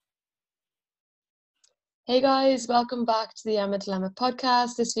Hey guys, welcome back to the Emma Dilemma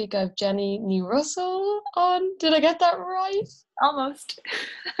podcast. This week I have Jenny Nee Russell on. Did I get that right? Almost.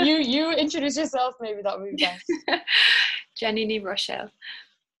 You introduce yourself, maybe that would be best. Jenny Nee Rochelle.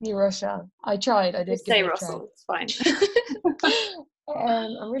 Nee Rochelle. I tried, I did Just give say it a try. Russell, it's fine.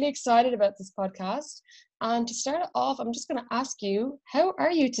 I'm really excited about this podcast. And to start it off, I'm just going to ask you, how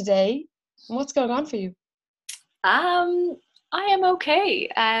are you today? And what's going on for you? I am okay.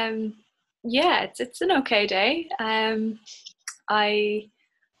 Yeah, it's an okay day. I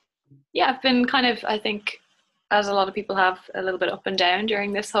I've been kind of, I think, as a lot of people have, a little bit up and down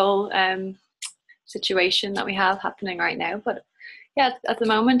during this whole situation that we have happening right now. But yeah, at the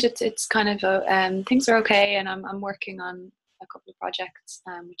moment it's kind of things are okay, and I'm working on a couple of projects,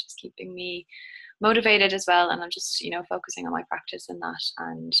 which is keeping me motivated as well. And I'm just focusing on my practice in that,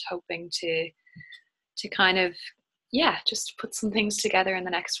 and hoping to kind of just put some things together in the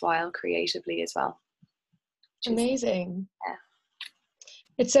next while creatively as well. Which is, Amazing. yeah.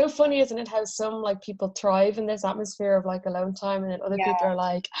 It's so funny, isn't it, how some like people thrive in this atmosphere of like alone time, and then other Yeah. people are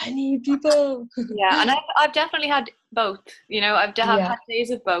like, I need people. Yeah, and I've definitely had both. I've Yeah. had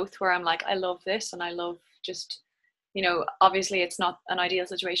days of both where I'm like, I love this, and I love just, obviously it's not an ideal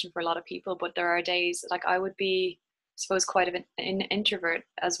situation for a lot of people, but there are days like I would be, I suppose, quite an introvert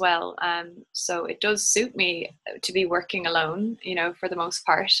as well. So it does suit me to be working alone, for the most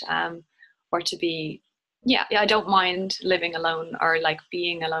part, or to be, I don't mind living alone or like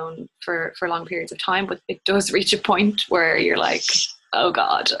being alone for long periods of time, but it does reach a point where you're like, oh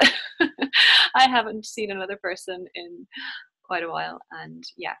God, I haven't seen another person in quite a while. And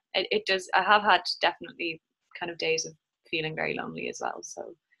yeah, it does. I have had definitely kind of days of feeling very lonely as well.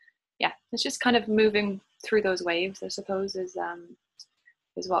 So yeah, it's just kind of moving through those waves, I suppose, is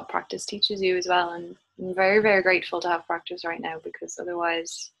what practice teaches you as well. And I'm very, very grateful to have practice right now, because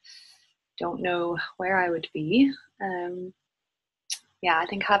otherwise don't know where I would be. I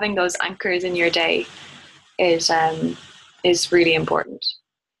think having those anchors in your day is really important.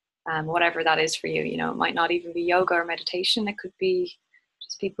 Whatever that is for you. It might not even be yoga or meditation. It could be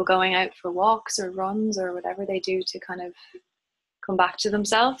just people going out for walks or runs or whatever they do to kind of come back to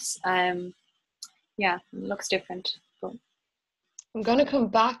themselves. It looks different. But I'm going to come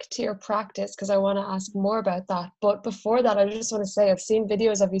back to your practice because I want to ask more about that. But before that, I just want to say I've seen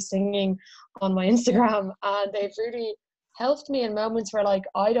videos of you singing on my Instagram, and they've really helped me in moments where like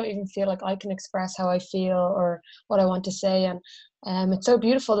I don't even feel like I can express how I feel or what I want to say. And it's so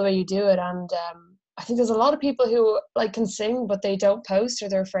beautiful the way you do it. And I think there's a lot of people who like can sing, but they don't post or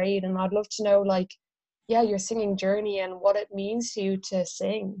they're afraid. And I'd love to know like, yeah, your singing journey and what it means to you to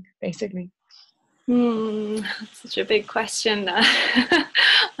sing, basically. that's such a big question. I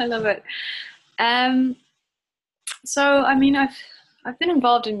love it. Um, so I mean, I've been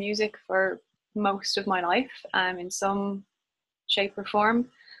involved in music for most of my life, in some shape or form.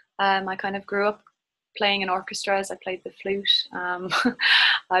 I kind of grew up playing in orchestras. I played the flute.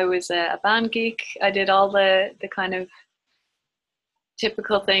 I was a band geek. I did all the kind of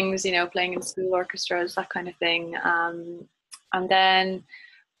typical things, playing in school orchestras, that kind of thing. And then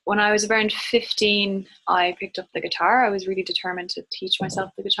when I was around 15, I picked up the guitar. I was really determined to teach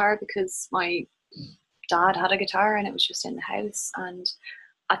myself the guitar because my dad had a guitar and it was just in the house. And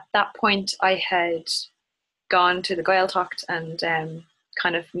at that point, I had gone to the Gaeltacht and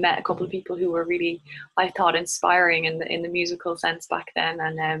kind of met a couple of people who were really, I thought, inspiring in the musical sense back then.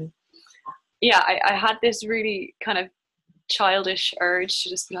 And I had this really kind of childish urge to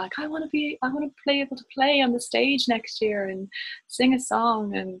just be like, I want to be able to play on the stage next year and sing a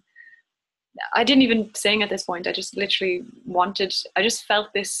song. And I didn't even sing at this point. I just literally I just felt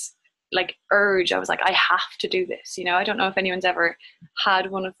this like urge. I was like, I have to do this. I don't know if anyone's ever had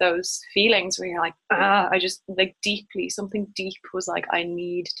one of those feelings where you're like, I just like something deep was like, I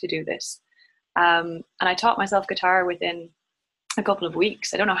need to do this. And I taught myself guitar within a couple of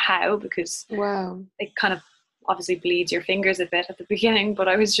weeks. I don't know how, because Wow. it kind of obviously bleeds your fingers a bit at the beginning, but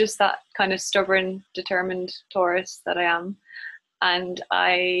I was just that kind of stubborn, determined Taurus that I am. And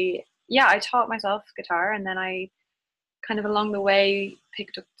I taught myself guitar, and then I kind of along the way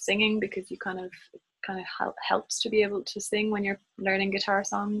picked up singing, because you kind of helps to be able to sing when you're learning guitar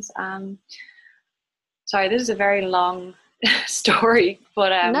songs. Sorry, this is a very long story,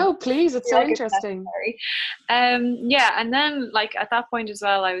 but No, please, I it's feel so like it's interesting. necessary. And then like at that point as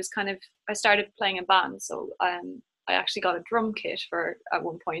well, I started playing in bands. So I actually got a drum kit at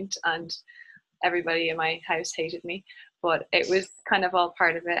one point, and everybody in my house hated me, but it was kind of all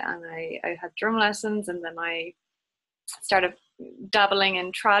part of it. And I had drum lessons, and then I started dabbling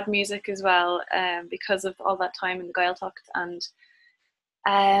in trad music as well, because of all that time in the Gaeltacht.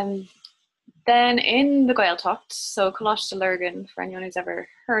 And then in the Gaeltacht, so Coláiste Lurgan, for anyone who's ever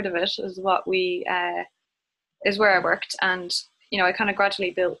heard of it, is what we is where I worked, and I kind of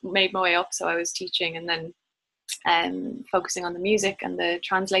gradually made my way up. So I was teaching, and then focusing on the music and the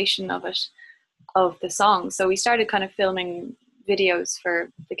translation of the songs. So we started kind of filming videos for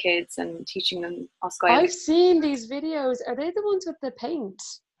the kids and teaching them Oscoil. I've seen these videos. Are they the ones with the paint?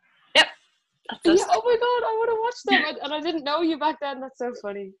 Yep. Yeah, oh my god, I want to watch them. And I didn't know you back then. That's so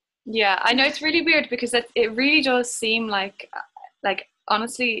funny. Yeah, I know, it's really weird because it really does seem like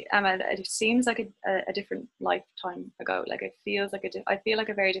honestly, Emma, it seems like a different lifetime ago. Like it feels like I feel like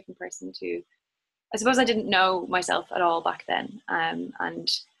a very different person to. I suppose I didn't know myself at all back then, and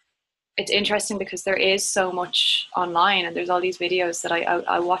it's interesting because there is so much online, and there's all these videos that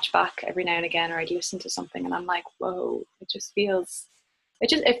I watch back every now and again, or I'd listen to something, and I'm like, whoa!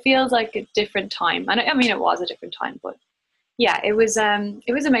 It feels like a different time, and I mean it was a different time, but yeah, it was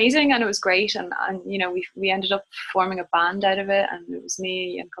amazing, and it was great, and we ended up forming a band out of it, and it was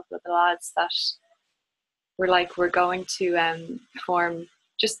me and a couple of the lads that were like, we're going to form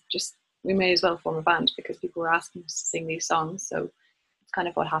just we may as well form a band because people were asking us to sing these songs, so it's kind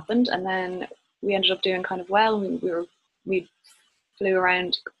of what happened. And then we ended up doing kind of well. We flew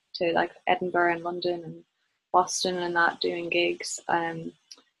around to like Edinburgh and London and Boston and that, doing gigs, and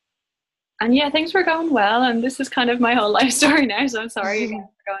yeah, things were going well, and this is kind of my whole life story now, so I'm sorry again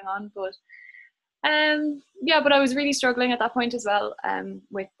for going on, but but I was really struggling at that point as well,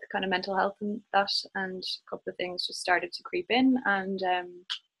 with kind of mental health and that, and a couple of things just started to creep in, and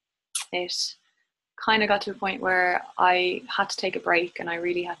it kind of got to a point where I had to take a break, and I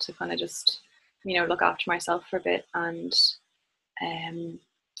really had to kind of just look after myself for a bit. And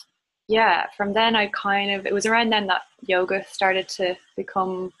from then it was around then that yoga started to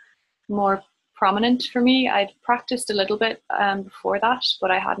become more prominent for me. I'd practiced a little bit before that,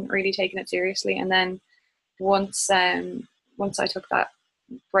 but I hadn't really taken it seriously. And then once I took that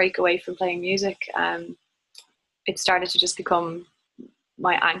break away from playing music, it started to just become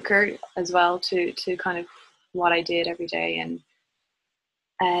my anchor as well to kind of what I did every day. And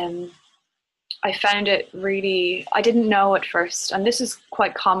I found it really, I didn't know at first, and this is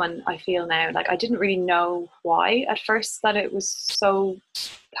quite common, I feel now, like I didn't really know why at first that it was so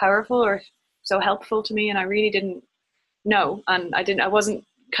powerful or so helpful to me, and I really didn't know, and I wasn't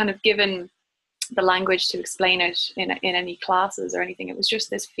kind of given the language to explain it in any classes or anything. It was just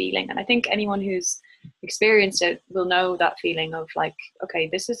this feeling, and I think anyone who's experienced it will know that feeling of like, okay,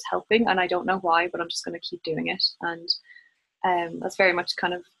 this is helping, and I don't know why, but I'm just going to keep doing it. And that's very much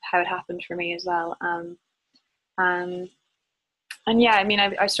kind of how it happened for me as well. And yeah, I mean,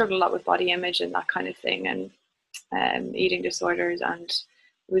 I struggled a lot with body image and that kind of thing, and eating disorders, and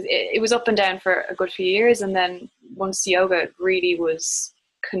it was up and down for a good few years. And then once yoga really was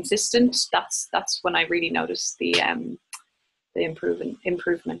consistent, that's when I really noticed the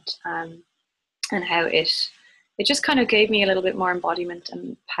improvement, and how it just kind of gave me a little bit more embodiment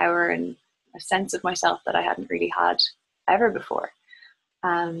and power and a sense of myself that I hadn't really had ever before.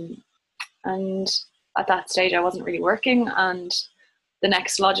 And at that stage I wasn't really working, and the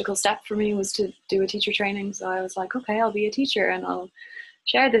next logical step for me was to do a teacher training. So I was like, okay, I'll be a teacher and I'll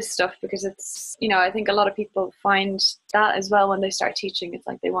share this stuff, because it's, I think a lot of people find that as well when they start teaching. It's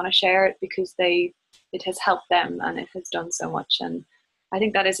like they want to share it because it has helped them and it has done so much. And I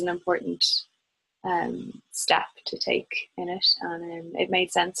think that is an important step to take in it, and it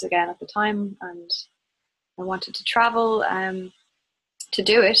made sense again at the time, and I wanted to travel to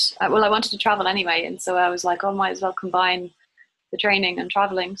do it. I wanted to travel anyway, and so I was like, oh, might as well combine the training and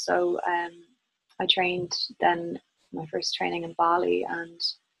traveling. So I trained then, my first training in Bali, and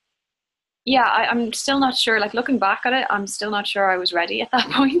yeah, I'm still not sure, like looking back at it, I'm still not sure I was ready at that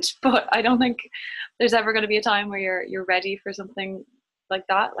point, but I don't think there's ever going to be a time where you're ready for something like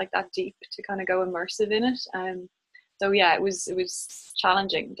that deep, to kind of go immersive in it. So yeah, it was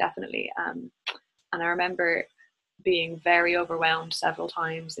challenging, definitely. And I remember being very overwhelmed several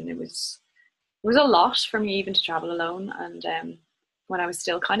times, and it was a lot for me even to travel alone. And when I was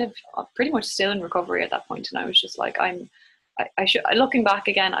still kind of pretty much still in recovery at that point, and I was just like, I should, looking back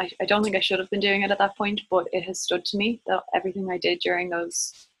again, I don't think I should have been doing it at that point, but it has stood to me that everything I did during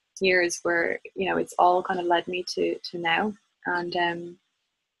those years where, it's all kind of led me to now. And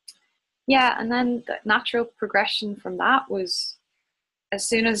yeah, and then the natural progression from that was, as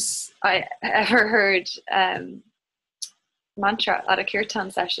soon as I ever heard mantra at a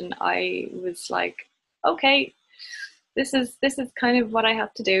kirtan session, I was like, okay, this is kind of what I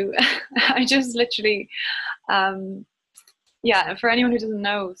have to do. I just literally, yeah, for anyone who doesn't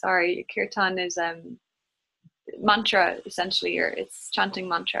know, sorry, kirtan is mantra essentially, or it's chanting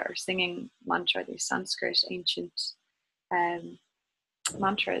mantra or singing mantra, these Sanskrit ancient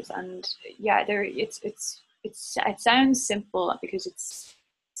mantras. And yeah, it sounds simple because it's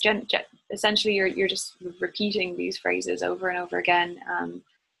essentially you're just repeating these phrases over and over again.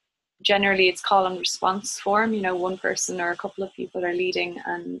 Generally it's call and response form, you know, one person or a couple of people are leading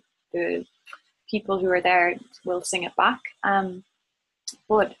and the people who are there will sing it back.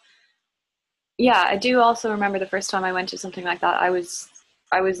 But yeah, I do also remember the first time I went to something like that, I was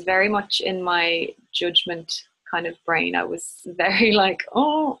very much in my judgment kind of brain. I was very like,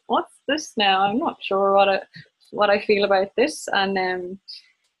 oh, what's this now? I'm not sure what I feel about this. And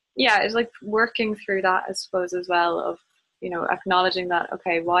yeah, it's like working through that, I suppose, as well, of, you know, acknowledging that,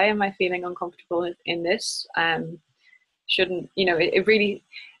 okay, why am I feeling uncomfortable in this? Shouldn't, you know, it really,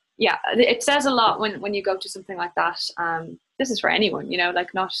 yeah, it says a lot when you go to something like that. This is for anyone, you know,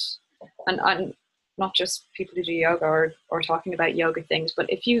 like not, and not just people who do yoga or talking about yoga things, but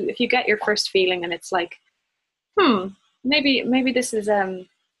if you get your first feeling and it's like, maybe this is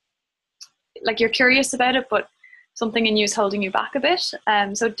like you're curious about it, but something in you is holding you back a bit.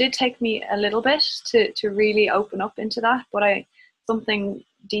 So it did take me a little bit to really open up into that, but something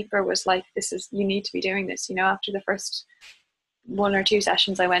deeper was like, you need to be doing this, you know. After the first 1 or 2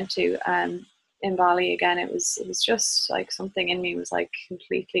 sessions I went to in Bali, again, it was just like something in me was like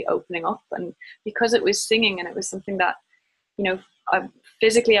completely opening up. And because it was singing and it was something that, you know,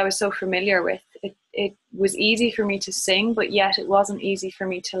 physically I was so familiar with, it was easy for me to sing, but yet it wasn't easy for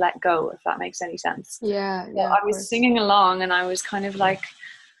me to let go, if that makes any sense. Yeah, so I was singing along and I was kind of like,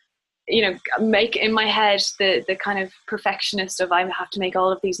 you know, make in my head the kind of perfectionist of, I have to make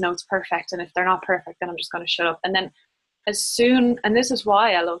all of these notes perfect, and if they're not perfect then I'm just going to shut up. And then and this is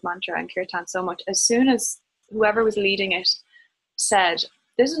why I love mantra and kirtan so much, as soon as whoever was leading it said,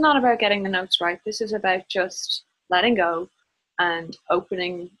 this is not about getting the notes right, this is about just letting go and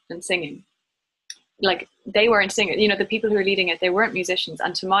opening and singing. Like, they weren't singing, you know, the people who were leading it, they weren't musicians,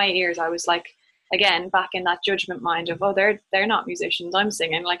 and to my ears I was like, again, back in that judgment mind of, oh, they're not musicians, I'm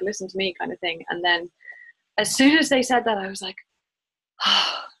singing, like, listen to me kind of thing. And then as soon as they said that, I was like,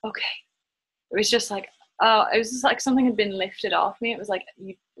 oh, okay. It was just like, oh, it was just like something had been lifted off me. It was like,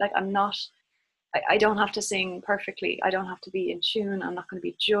 I'm not, I don't have to sing perfectly, I don't have to be in tune, I'm not going to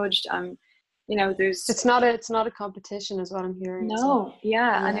be judged. You know, it's not a competition is what I'm hearing. No,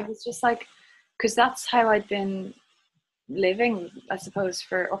 yeah. And it was just like, because that's how I'd been living, I suppose,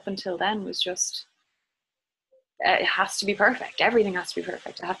 for up until then, was just, it has to be perfect, everything has to be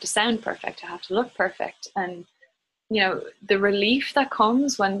perfect, I have to sound perfect, I have to look perfect. And you know, the relief that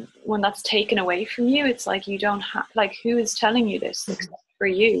comes when that's taken away from you, it's like, you don't have, like, who is telling you this except for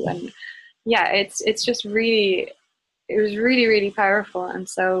you? And yeah, it's just really, it was really, really powerful. And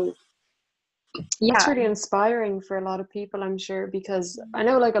so yeah, that's really inspiring for a lot of people, I'm sure, because I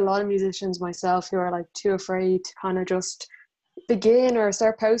know, like, a lot of musicians, myself, who are like too afraid to kind of just begin or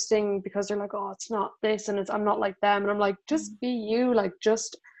start posting because they're like, oh, it's not this and I'm not like them. And I'm like, just be you, like,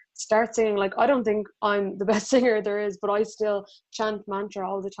 just start singing. Like, I don't think I'm the best singer there is, but I still chant mantra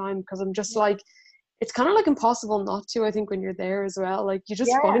all the time because I'm just like, it's kind of like impossible not to, I think, when you're there as well. Like, you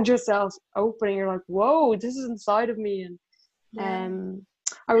just find yourself opening, you're like, whoa, this is inside of me. And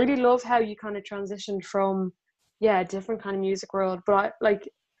I really love how you kind of transitioned from a different kind of music world. But do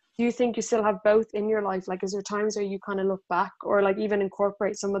you think you still have both in your life? Like, is there times where you kind of look back or like even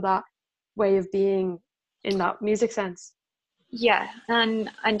incorporate some of that way of being in that music sense? Yeah, and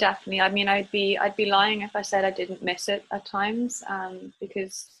definitely. I mean, I'd be lying if I said I didn't miss it at times,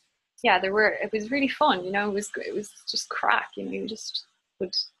 because it was really fun, you know. It was just crack, you know. You just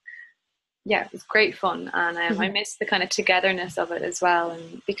would, it was great fun. And I missed the kind of togetherness of it as well.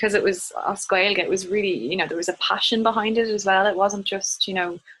 And because it was Os Gaeilge, it was really, you know, there was a passion behind it as well. It wasn't just, you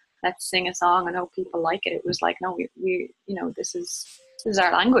know, let's sing a song and hope people like it. It was like, no, we you know, this is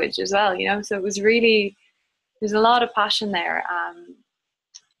our language as well, you know. So it was really, there's a lot of passion there.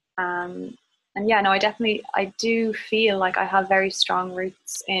 And yeah, no, I do feel like I have very strong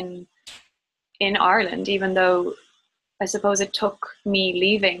roots in Ireland, even though I suppose it took me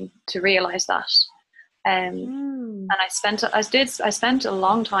leaving to realize that. And I spent a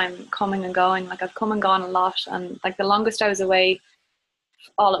long time coming and going. Like, I've come and gone a lot, and like the longest I was away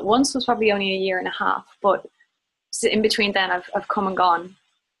all at once was probably only 1.5 years. But in between then, I've come and gone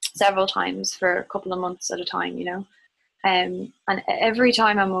several times for a couple of months at a time, you know. And every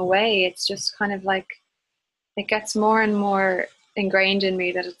time I'm away, it's just kind of like, it gets more and more ingrained in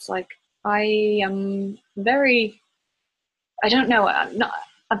me that it's like, I am very, I don't know,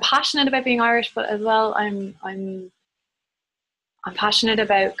 I'm passionate about being Irish, but as well I'm passionate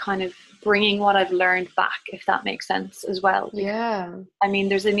about kind of bringing what I've learned back, if that makes sense as well. Yeah. I mean,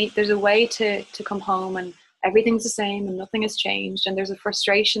 there's a way to come home and everything's the same and nothing has changed, and there's a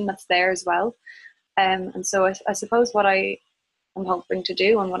frustration that's there as well. And so I suppose what I'm hoping to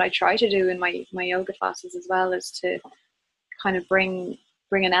do, and what I try to do in my yoga classes as well, is to kind of bring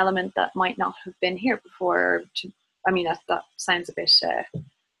an element that might not have been here before. I mean, that sounds a bit.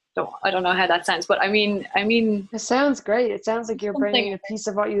 I don't know how that sounds, but I mean, it sounds great. It sounds like you're bringing a piece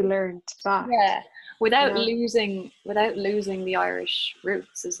of what you learned back. Yeah, without losing the Irish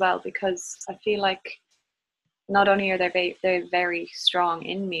roots as well, because I feel like not only are they're very strong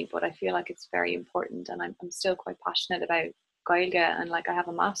in me, but I feel like it's very important, and I'm still quite passionate about Gaeilge, and like I have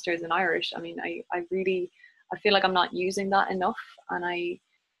a master's in Irish. I mean, I feel like I'm not using that enough, and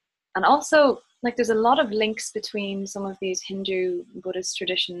also like there's a lot of links between some of these Hindu Buddhist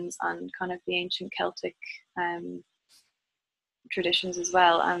traditions and kind of the ancient Celtic traditions as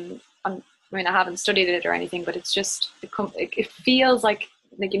well. And I mean, I haven't studied it or anything, but it's just it feels like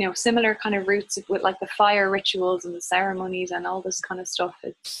similar kind of roots with like the fire rituals and the ceremonies and all this kind of stuff.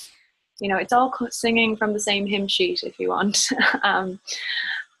 It's all singing from the same hymn sheet, if you want.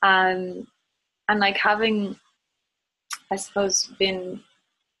 And like having, I suppose, been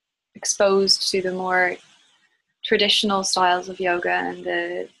exposed to the more traditional styles of yoga and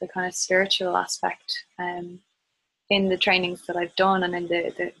the kind of spiritual aspect in the trainings that I've done and in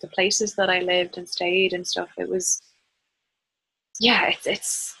the places that I lived and stayed and stuff, it was,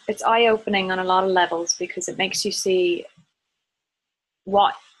 it's eye-opening on a lot of levels, because it makes you see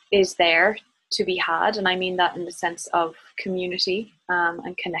what is there to be had. And I mean that in the sense of community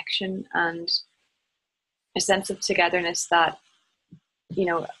and connection and a sense of togetherness that,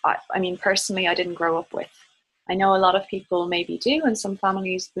 I mean, personally, I didn't grow up with. I know a lot of people maybe do, and some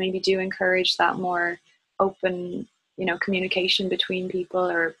families maybe do encourage that more open, communication between people,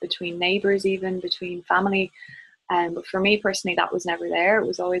 or between neighbors, even between family. But for me personally, that was never there. It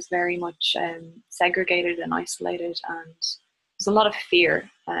was always very much segregated and isolated, and there's a lot of fear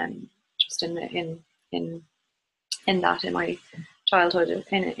just in that in my childhood,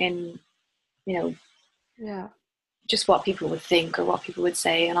 in just what people would think or what people would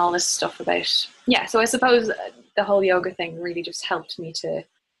say and all this stuff about. So I suppose the whole yoga thing really just helped me to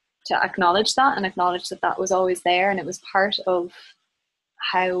acknowledge that, and acknowledge that was always there, and it was part of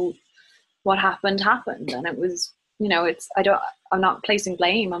how what happened. And it was, I'm not placing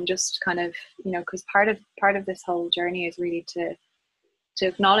blame. I'm just kind of, because part of this whole journey is really to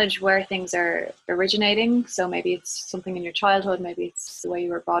acknowledge where things are originating. So maybe it's something in your childhood, maybe it's the way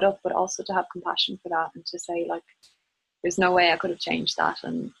you were brought up, but also to have compassion for that, and to say, like, there's no way I could have changed that.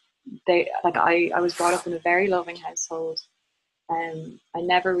 And I was brought up in a very loving household. I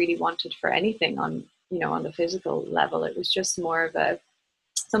never really wanted for anything on the physical level. It was just more of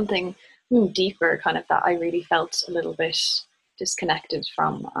something deeper, kind of, that I really felt a little bit disconnected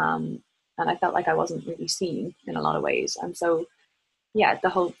from. And I felt like I wasn't really seen in a lot of ways. And so,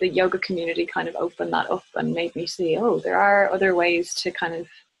 the yoga community kind of opened that up and made me see, there are other ways to kind of,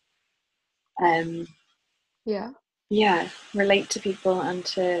 relate to people,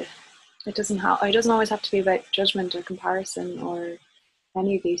 and it doesn't always have to be about judgment or comparison or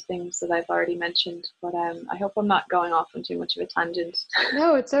any of these things that I've already mentioned. But I hope I'm not going off on too much of a tangent.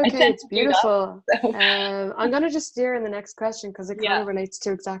 No, it's okay. It's beautiful. I'm going to just steer in the next question, because it kind of relates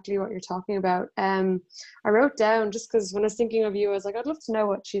to exactly what you're talking about. I wrote down, just because when I was thinking of you, I was like, I'd love to know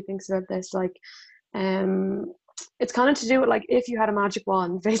what she thinks about this. Like, it's kind of to do with, like, if you had a magic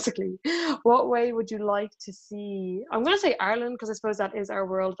wand, basically, what way would you like to see? I'm going to say Ireland, because I suppose that is our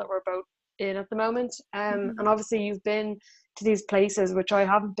world that we're both in at the moment. And obviously you've been to these places, which I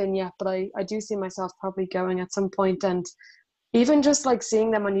haven't been yet, but I do see myself probably going at some point. And even just like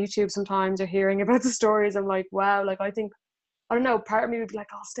seeing them on YouTube sometimes, or hearing about the stories, I'm like, wow, like, I think, I don't know, part of me would be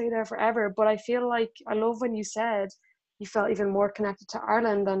like, I'll stay there forever. But I feel like, I love when you said you felt even more connected to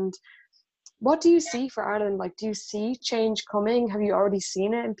Ireland. And what do you see for Ireland? Like, do you see change coming? Have you already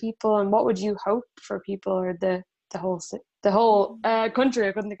seen it in people? And what would you hope for people, or the whole country?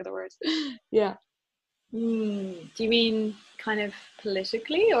 I couldn't think of the word. Yeah. Do you mean kind of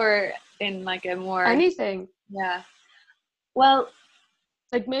politically, or in like a more anything? Yeah. Well,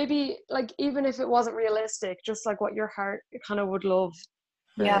 like, maybe, like, even if it wasn't realistic, just like what your heart kind of would love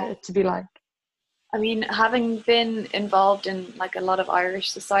it to be like. I mean, having been involved in like a lot of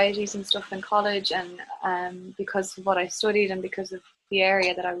Irish societies and stuff in college, and because of what I studied and because of the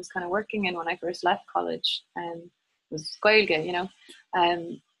area that I was kind of working in when I first left college, was Gaeilge,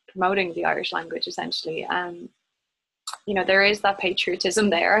 promoting the Irish language essentially. There is that patriotism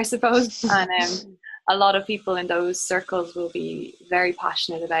there, I suppose, and a lot of people in those circles will be very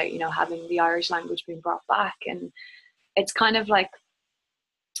passionate about, you know, having the Irish language being brought back. And it's kind of like,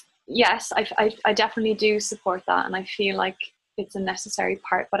 yes, I definitely do support that, and I feel like it's a necessary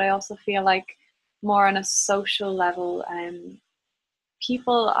part, but I also feel like more on a social level,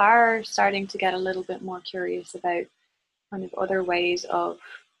 people are starting to get a little bit more curious about kind of other ways of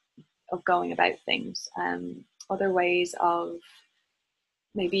going about things, other ways of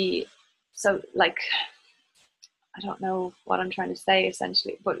maybe, so like, I don't know what I'm trying to say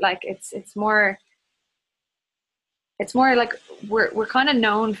essentially, but like it's more like we're kind of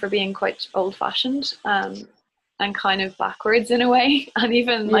known for being quite old fashioned, and kind of backwards in a way. And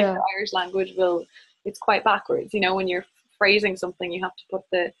even like Yeah. the Irish language it's quite backwards, you know, when you're phrasing something you have to put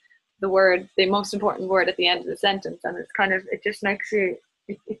the most important word at the end of the sentence, and it's kind of, it just makes you,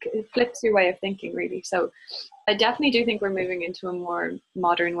 it flips your way of thinking really. So I definitely do think we're moving into a more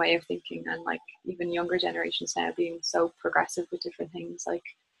modern way of thinking, and like even younger generations now being so progressive with different things, like,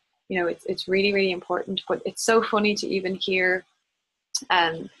 you know, it's really, really important. But it's so funny to even hear,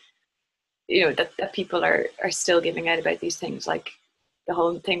 you know, that people are still giving out about these things, like the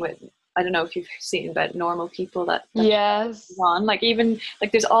whole thing with, I don't know if you've seen about normal people that Yes. on, like, even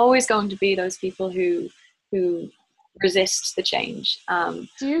like there's always going to be those people who resist the change.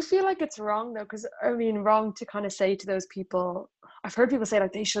 Do you feel like it's wrong though? Because I mean, wrong to kind of say to those people. I've heard people say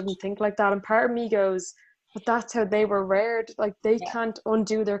like they shouldn't think like that, and part of me goes, but that's how they were reared. Like they Yeah. can't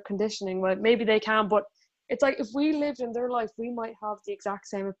undo their conditioning. Well, maybe they can, but it's like if we lived in their life, we might have the exact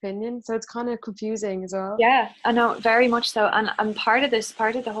same opinion. So it's kind of confusing as well. Yeah, I know, very much so. And part of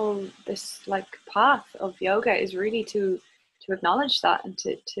the whole, this like path of yoga is really to acknowledge that, and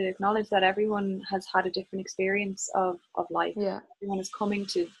to acknowledge that everyone has had a different experience of life. Yeah. Everyone is coming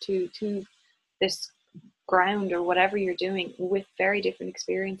to this ground or whatever you're doing with very different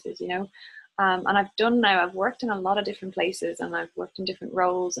experiences, you know. And I've worked in a lot of different places, and I've worked in different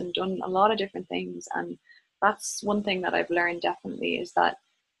roles and done a lot of different things. And that's one thing that I've learned definitely, is that,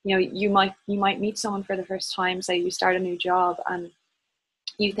 you know, you might meet someone for the first time, say you start a new job, and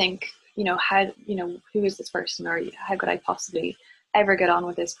you think, you know, how, you know, who is this person, or how could I possibly ever get on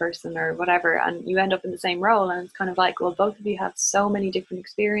with this person or whatever, and you end up in the same role, and it's kind of like, well, both of you have so many different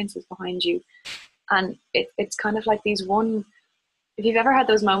experiences behind you. And it's kind of like these one, if you've ever had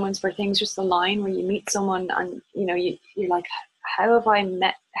those moments where things just align, where you meet someone and, you know, you're like, how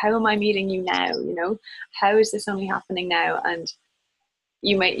am I meeting you now, you know, how is this only happening now? And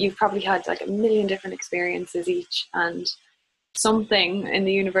you've probably had like a million different experiences each, and something in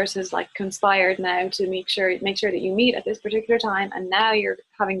the universe has like conspired now to make sure that you meet at this particular time, and now you're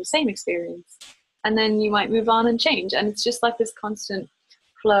having the same experience, and then you might move on and change, and it's just like this constant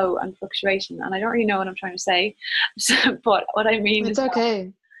flow and fluctuation. And I don't really know what I'm trying to say, but what I mean It's is that,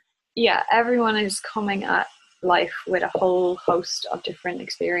 okay. yeah, everyone is coming at life with a whole host of different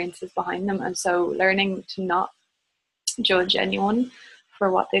experiences behind them, and so learning to not judge anyone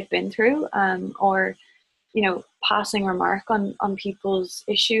for what they've been through, or, you know, passing remark on people's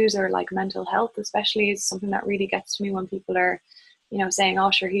issues, or like mental health especially, is something that really gets to me, when people are, you know, saying, oh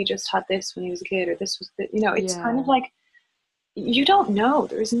sure, he just had this when he was a kid, or this was the, you know, it's kind of Yeah. like, you don't know,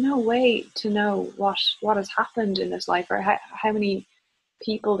 there's no way to know what has happened in this life, or how many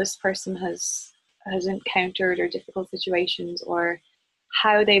people this person has encountered, or difficult situations, or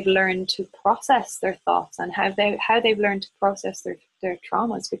how they've learned to process their thoughts, and how they've learned to process their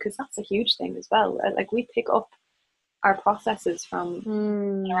traumas, because that's a huge thing as well. Like, we pick up our processes from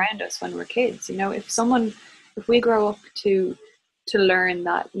Mm, around us when we're kids, you know. If we grow up to learn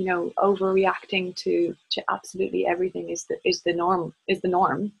that, you know, overreacting to absolutely everything is the norm,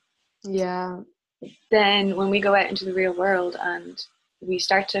 yeah. then when we go out into the real world and we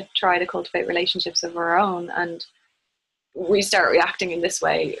start to try to cultivate relationships of our own, and we start reacting in this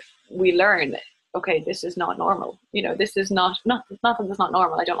way, we learn, okay, this is not normal. You know, this is not that it's not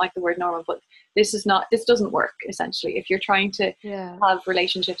normal. I don't like the word normal, but this doesn't work, essentially. If you're trying to Yeah. have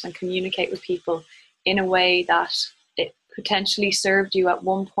relationships and communicate with people in a way that it potentially served you at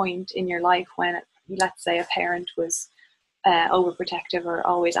one point in your life, when, let's say, a parent was overprotective or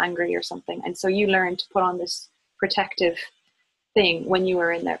always angry or something, and so you learn to put on this protective thing when you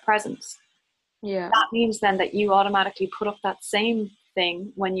were in their presence, Yeah. that means then that you automatically put up that same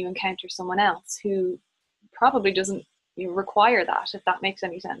thing when you encounter someone else who probably doesn't, you know, require that, if that makes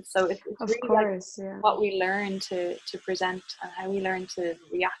any sense. So it's Of really like course. Yeah. what we learn to present, and how we learn to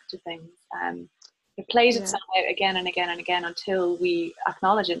react to things. It plays Yeah. itself out again and again and again, until we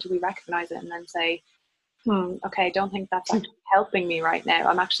acknowledge it, until we recognize it, and then say, okay, I don't think that's actually helping me right now.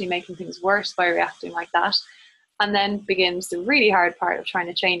 I'm actually making things worse by reacting like that. And then begins the really hard part of trying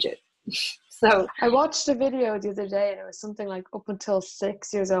to change it. So I watched a video the other day and it was something like up until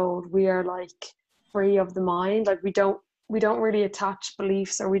 6 years old, we are like free of the mind. Like we don't really attach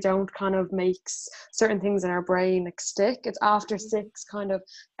beliefs, or we don't kind of make certain things in our brain like stick. It's after six kind of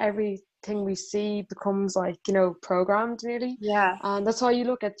everything we see becomes like, programmed nearly. yeah. And that's why you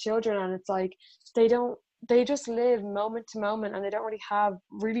look at children and it's like they just live moment to moment, and they don't really have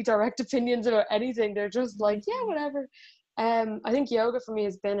really direct opinions about anything. They're just like, yeah, whatever. I think yoga for me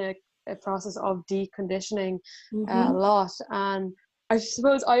has been a process of deconditioning a Mm-hmm. lot. And I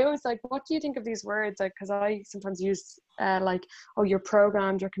suppose I always like, what do you think of these words? Like, because I sometimes use like, oh, you're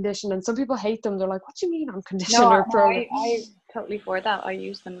programmed, you're conditioned, and some people hate them. They're like, what do you mean I'm No, conditioned or programmed? I totally for that. I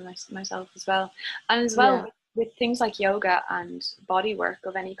use them myself as well. And as well Yeah, with things like yoga and body work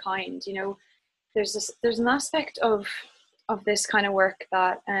of any kind, there's an aspect of this kind of work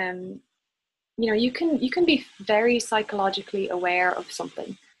that you can be very psychologically aware of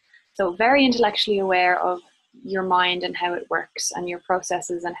something. So very intellectually aware of your mind and how it works and your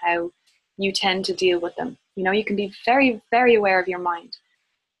processes and how you tend to deal with them. You can be very, very aware of your mind.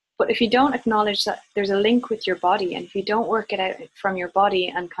 But if you don't acknowledge that there's a link with your body, and if you don't work it out from your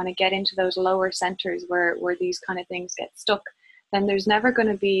body and kind of get into those lower centers where these kind of things get stuck, then there's never going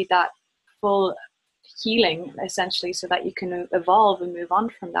to be that full healing, essentially, so that you can evolve and move on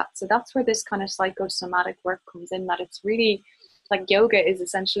from that. So that's where this kind of psychosomatic work comes in, that it's really like yoga is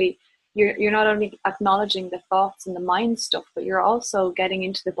essentially you're not only acknowledging the thoughts and the mind stuff, but you're also getting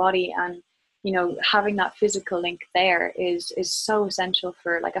into the body, and having that physical link there is so essential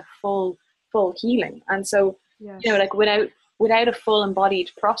for like a full healing. And so yes, like without a full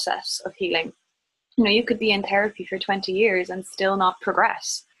embodied process of healing, you could be in therapy for 20 years and still not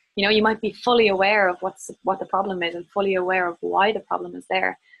progress. You might be fully aware of what the problem is and fully aware of why the problem is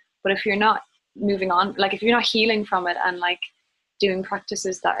there, but if you're not moving on, like if you're not healing from it and like doing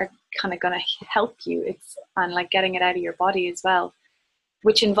practices that are kind of going to help you, and like getting it out of your body as well,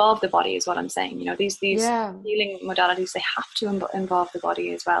 which involve the body, is what I'm saying. These yeah. healing modalities, they have to involve the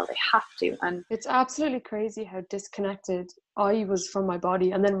body as well. They have to. And It's absolutely crazy how disconnected I was from my body,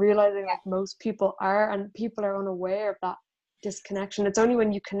 and then realizing like most people are, and people are unaware of that disconnection. It's only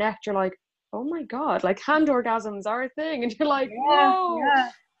when you connect, you're like, oh my God, like hand orgasms are a thing. And you're like, yeah, whoa, yeah.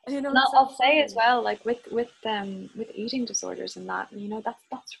 And it's so I'll say as funny. well, like with eating disorders and that,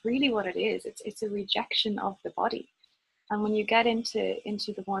 that's really what it is. It's a rejection of the body. And when you get into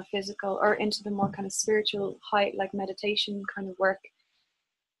the more physical, or into the more kind of spiritual high, like meditation kind of work,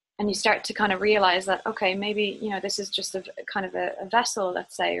 and you start to kind of realize that, okay, maybe this is just a kind of a vessel,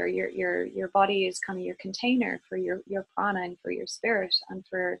 let's say, or your body is kind of your container for your prana and for your spirit, and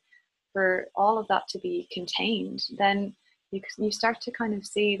for all of that to be contained, then you start to kind of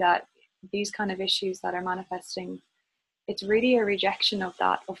see that these kind of issues that are manifesting, it's really a rejection of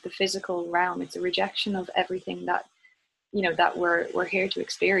the physical realm. It's a rejection of everything that that we're here to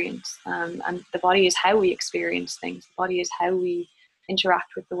experience, and the body is how we experience things. The body is how we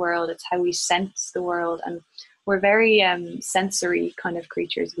interact with the world. It's how we sense the world, and we're very sensory kind of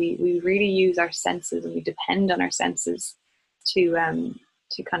creatures. We really use our senses, and we depend on our senses to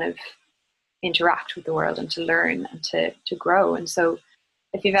kind of interact with the world and to learn and to grow. And so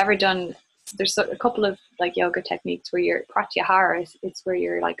if you've ever done, there's a couple of like yoga techniques where you're pratyahara, it's where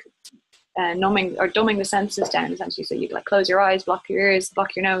you're like numbing or dumbing the senses down, essentially. So you like close your eyes, block your ears,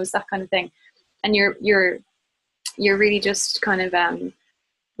 block your nose, that kind of thing, and you're really just kind of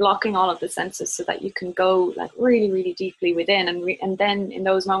blocking all of the senses so that you can go like really, really deeply within, and then in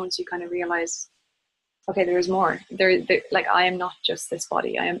those moments you kind of realize, okay, there is more. There, like I am not just this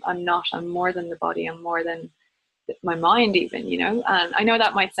body. I'm more than the body. I'm more than my mind, even. And I know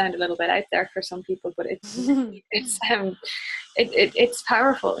that might sound a little bit out there for some people, but it's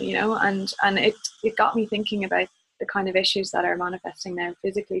powerful, and it got me thinking about the kind of issues that are manifesting now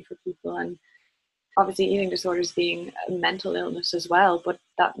physically for people, and obviously eating disorders being a mental illness as well, but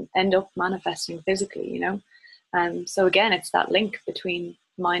that end up manifesting physically. So again, it's that link between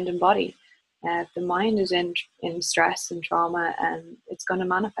mind and body. If the mind is in stress and trauma, and it's going to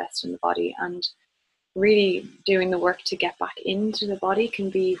manifest in the body, and really doing the work to get back into the body can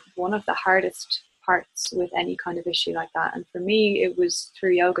be one of the hardest parts with any kind of issue like that. And for me, it was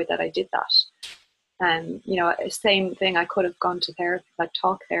through yoga that I did that. And same thing, I could have gone to therapy, like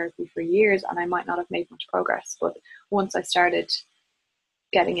talk therapy, for years, and I might not have made much progress. But once I started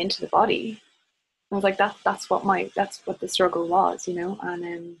getting into the body, I was like, that's what the struggle was,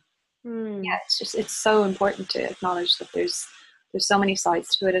 and yeah, it's so important to acknowledge that there's so many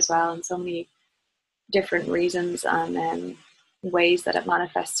sides to it as well, and so many different reasons and ways that it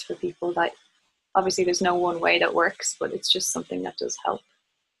manifests for people, that obviously there's no one way that works, but it's just something that does help.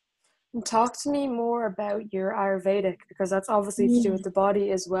 And talk to me more about your Ayurvedic, because that's obviously to do with the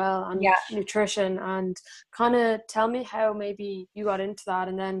body as well and Yeah. nutrition, and kind of tell me how maybe you got into that,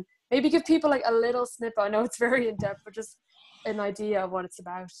 and then maybe give people like a little snippet. I know it's very in depth, but just an idea of what it's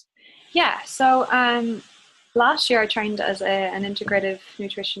about. Yeah. So last year I trained as an integrative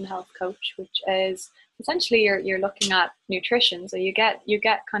nutrition health coach, which is essentially you're looking at nutrition. So you get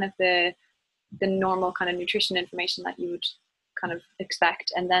kind of the normal kind of nutrition information that you would kind of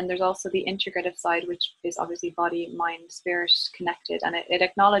expect, and then there's also the integrative side, which is obviously body, mind, spirit connected, and it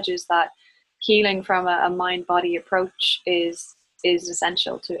acknowledges that healing from a mind body approach is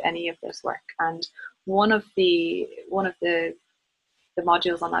essential to any of this work. And one of the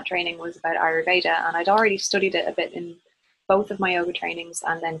modules on that training was about Ayurveda, and I'd already studied it a bit in both of my yoga trainings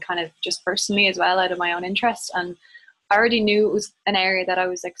and then kind of just personally as well out of my own interest. And I already knew it was an area that I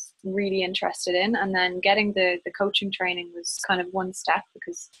was like really interested in, and then getting the coaching training was kind of one step,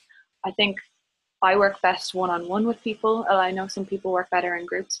 because I think I work best one-on-one with people. I know some people work better in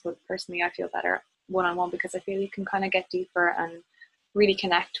groups, but personally I feel better one-on-one because I feel you can kind of get deeper and really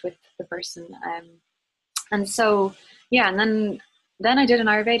connect with the person. And so, yeah, and then I did an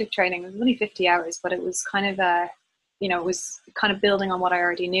Ayurvedic training. It was only 50 hours, but it was kind of it was kind of building on what I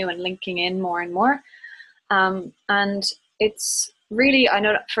already knew and linking in more and more. And it's really, I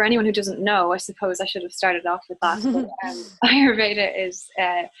know that for anyone who doesn't know, I suppose I should have started off with that. But, Ayurveda is,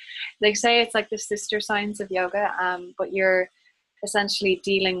 they say it's like the sister science of yoga, but you're essentially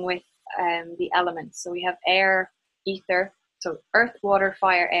dealing with the elements. So we have air, ether, so earth, water,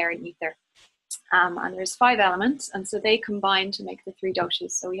 fire, air, and ether. And there's 5 elements, and so they combine to make the 3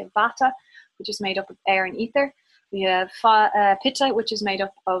 doshas. So we have vata, which is made up of air and ether. We have pitta, which is made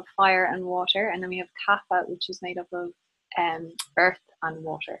up of fire and water, and then we have kapha, which is made up of earth and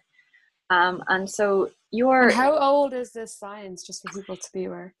water. And so And how old is this science, just for people to be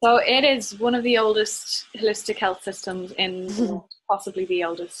aware? So it is one of the oldest holistic health systems in the world, possibly the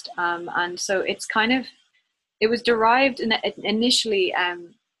oldest. And so it's kind of, it was derived initially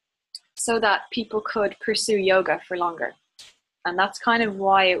so that people could pursue yoga for longer. And that's kind of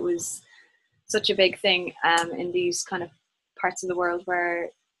why it was such a big thing in these kind of parts of the world, where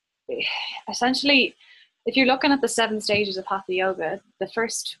essentially, if you're looking at the 7 stages of Hatha Yoga, the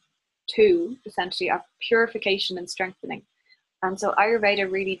first 2 essentially are purification and strengthening. And so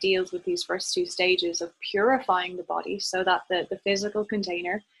Ayurveda really deals with these first 2 stages of purifying the body so that the physical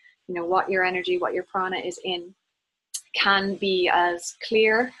container, what your energy, what your prana is in, can be as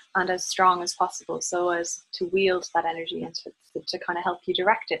clear and as strong as possible, so as to wield that energy and to kind of help you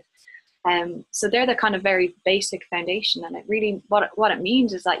direct it. So they're the kind of very basic foundation, and it really what it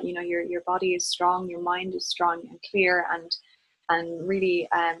means is that your body is strong, your mind is strong and clear, and really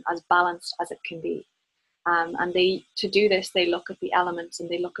as balanced as it can be. And to do this, they look at the elements and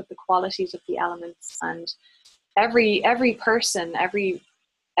they look at the qualities of the elements, and every person, every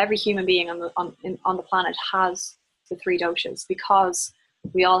human being on the planet has the 3 doshas, because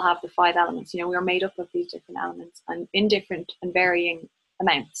we all have the 5 elements. We are made up of these different elements and in different and varying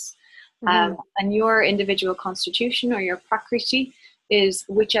amounts. And your individual constitution or your prakriti is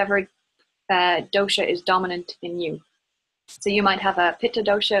whichever dosha is dominant in you. So you might have a pitta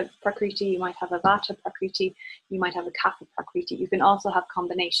dosha prakriti, you might have a vata prakriti, you might have a kapha prakriti. You can also have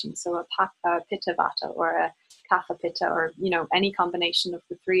combinations, so a pitta vata or a kapha pitta, or any combination of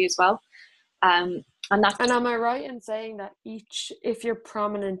the 3 as well. And am I right in saying that if you're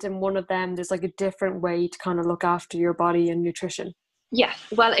prominent in one of them, there's like a different way to kind of look after your body and nutrition? Yeah,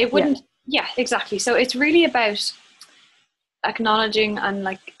 well, it wouldn't. Yeah, exactly. So it's really about acknowledging and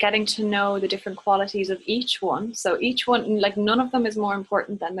like getting to know the different qualities of each one. So each one, like none of them is more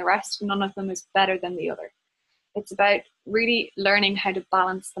important than the rest. None of them is better than the other. It's about really learning how to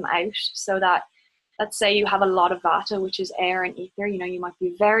balance them out, so that, let's say you have a lot of vata, which is air and ether. You might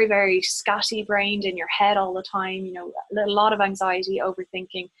be very, very scatty-brained in your head all the time. A lot of anxiety,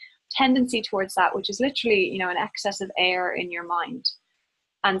 overthinking, tendency towards that, which is literally, an excess of air in your mind.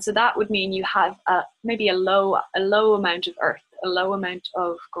 And so that would mean you have maybe a low amount of earth, a low amount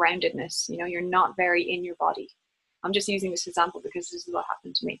of groundedness. You're not very in your body. I'm just using this example because this is what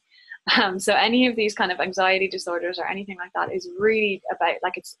happened to me. So any of these kind of anxiety disorders or anything like that is really about,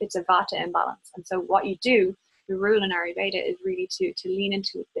 like, it's a vata imbalance. And so what you do, the rule in Ayurveda, is really to lean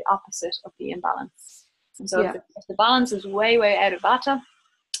into the opposite of the imbalance. And so if the balance is way, way out of vata,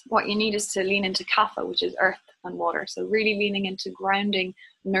 what you need is to lean into kapha, which is earth and water. So really leaning into grounding,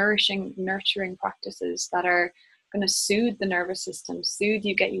 nourishing, nurturing practices that are going to soothe the nervous system, soothe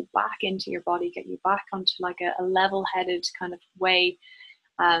you, get you back into your body, get you back onto like a level-headed kind of way,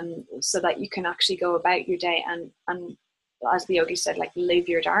 so that you can actually go about your day and as the yogi said, like live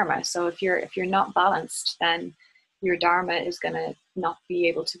your dharma. So if you're not balanced, then your dharma is going to not be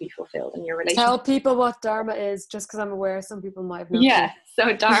able to be fulfilled in your relationship. Tell people what dharma is, just because I'm aware some people might have no clue.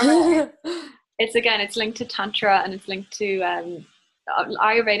 So dharma, it's linked to tantra, and it's linked to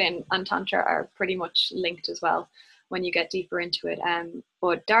Ayurveda and tantra are pretty much linked as well when you get deeper into it.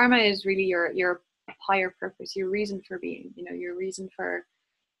 But dharma is really your higher purpose, your reason for being. Your reason for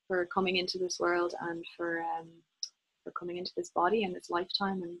coming into this world, and for coming into this body and this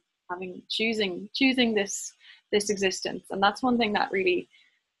lifetime, and choosing this existence. And that's one thing that really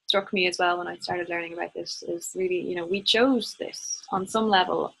struck me as well when I started learning about this, is really, we chose this on some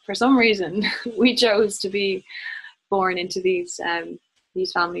level. For some reason, we chose to be born into these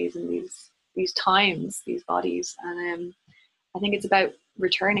families and these times, these bodies. And I think it's about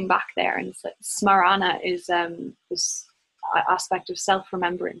returning back there. And it's like smarana is this aspect of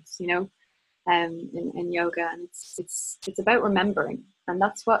self-remembrance, in yoga, and it's about remembering. And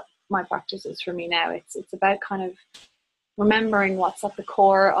that's what my practice is for me now. It's about kind of remembering what's at the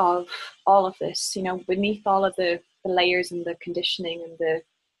core of all of this, beneath all of the layers and the conditioning and the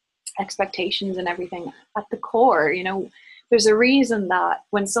expectations and everything. At the core, there's a reason that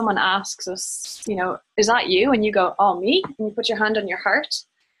when someone asks us, is that you? And you go, oh, me? And you put your hand on your heart.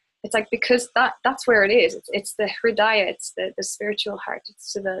 It's like, because that's where it is. It's the hridaya, it's the spiritual heart.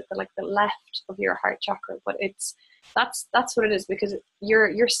 It's to the left of your heart chakra. But that's what it is, because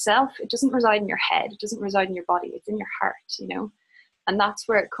yourself, it doesn't reside in your head. It doesn't reside in your body. It's in your heart, and that's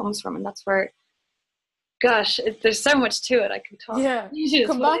where it comes from. And that's where, gosh, there's so much to it. I could talk. Yeah.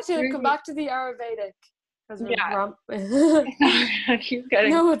 Come back to the Ayurvedic. Keep getting.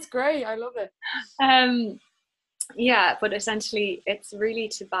 No, it's great. I love it. Yeah, but essentially it's really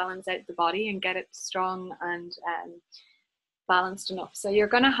to balance out the body and get it strong and balanced enough. So you're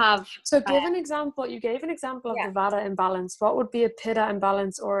going to have... So give an example. You gave an example of the Vata imbalance. What would be a Pitta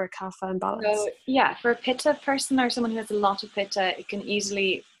imbalance or a Kapha imbalance? So for a Pitta person or someone who has a lot of Pitta, it can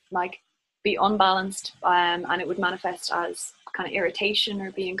easily be unbalanced, and it would manifest as kind of irritation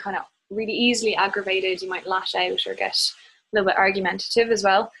or being kind of really easily aggravated. You might lash out or get a little bit argumentative as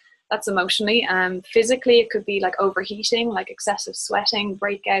well. That's emotionally. Physically, it could be like overheating, like excessive sweating,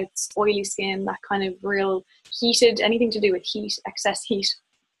 breakouts, oily skin, that kind of real heated, anything to do with heat, excess heat,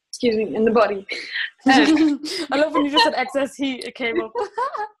 in the body. I love when you just said excess heat, it came up.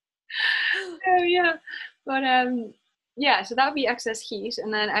 Oh, yeah. But so that would be excess heat.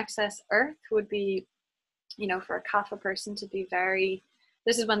 And then excess earth would be, for a Kapha person to be very...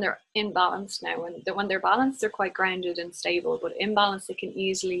 This is when they're imbalanced now. When they're balanced, they're quite grounded and stable. But imbalanced, they can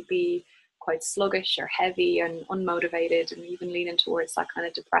easily be quite sluggish or heavy and unmotivated, and even leaning towards that kind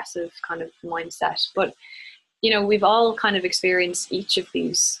of depressive kind of mindset. But, we've all kind of experienced each of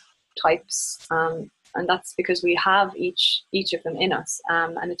these types. And that's because we have each of them in us.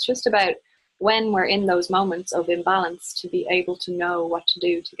 And it's just about, when we're in those moments of imbalance, to be able to know what to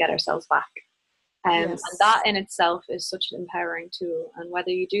do to get ourselves back. And that in itself is such an empowering tool. And whether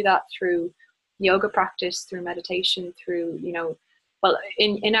you do that through yoga practice, through meditation, through,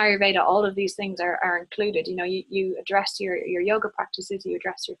 in Ayurveda, all of these things are included. You address your yoga practices, you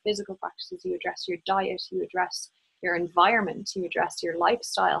address your physical practices, you address your diet, you address your environment, you address your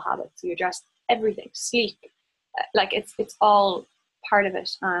lifestyle habits, you address everything, sleep. It's all part of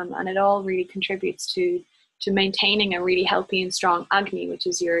it. And it all really contributes to maintaining a really healthy and strong Agni, which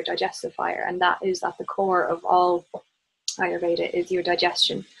is your digestive fire. And that is at the core of all Ayurveda, is your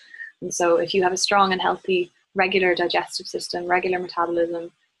digestion. And so if you have a strong and healthy, regular digestive system, regular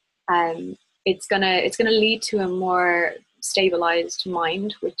metabolism, it's gonna lead to a more stabilized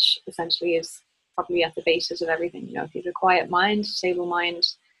mind, which essentially is probably at the basis of everything. If you have a quiet mind, stable mind,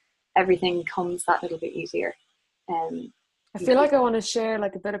 everything comes that little bit easier. I feel like I want to share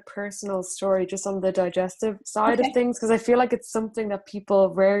a bit of personal story just on the digestive side of things, because I feel like it's something that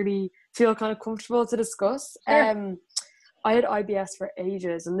people rarely feel kind of comfortable to discuss. Sure. I had IBS for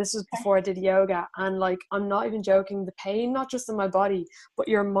ages, and this was before I did yoga, and I'm not even joking, the pain, not just in my body, but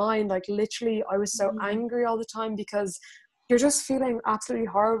your mind, literally I was so angry all the time because you're just feeling absolutely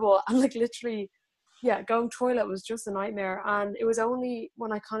horrible, and literally going toilet was just a nightmare. And it was only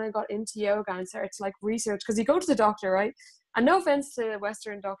when I kind of got into yoga and started to research, because you go to the doctor, right? And no offense to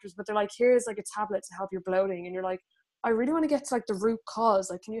Western doctors, but they're like, here's a tablet to help your bloating. And you're like, I really want to get to the root cause.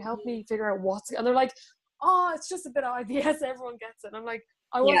 Can you help me figure out what's... And they're like, oh, it's just a bit of IBS. Everyone gets it. And I'm like,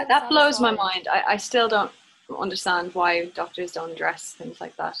 that blows my mind. I still don't understand why doctors don't address things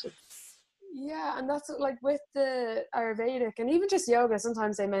like that. Yeah, and that's with the Ayurvedic and even just yoga,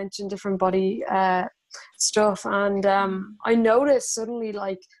 sometimes they mention different body stuff. And I noticed suddenly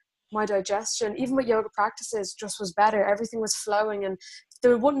my digestion, even with yoga practices, just was better. Everything was flowing. And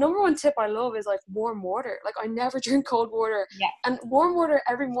the number one tip I love is like warm water. Like I never drink cold water. Yeah. And warm water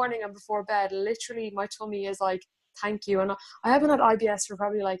every morning and before bed, literally my tummy is like, thank you. And I haven't had IBS for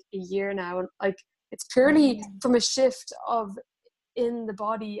probably like a year now. And like, it's purely from a shift of in the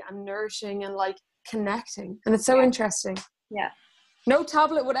body and nourishing and like connecting. And it's so interesting. Yeah. No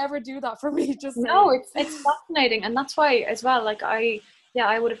tablet would ever do that for me. Just no, it's fascinating. And that's why as well, like I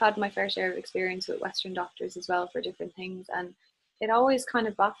would have had my fair share of experience with Western doctors as well for different things. And it always kind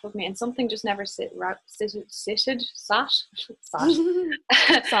of baffled me, and something just never sat right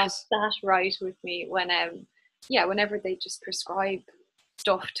with me when whenever they just prescribe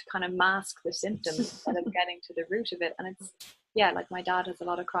stuff to kind of mask the symptoms instead of getting to the root of it. And it's like my dad has a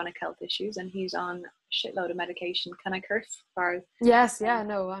lot of chronic health issues and he's on a shitload of medication. Can I curse? Yes,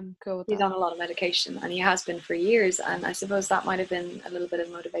 no, I'm cool with that. He's on a lot of medication and he has been for years, and I suppose that might have been a little bit of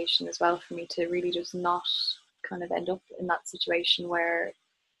motivation as well for me to really just not kind of end up in that situation where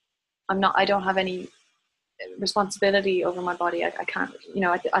I don't have any responsibility over my body. I can't,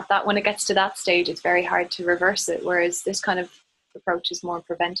 at that, when it gets to that stage, it's very hard to reverse it. Whereas this kind of approach is more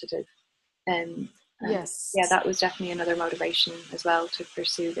preventative. Yes. Yeah, that was definitely another motivation as well to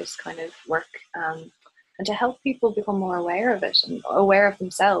pursue this kind of work, and to help people become more aware of it and aware of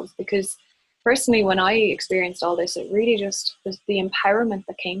themselves. Because personally, when I experienced all this, it really just was the empowerment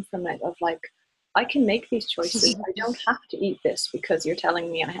that came from it of like, I can make these choices. I don't have to eat this because you're telling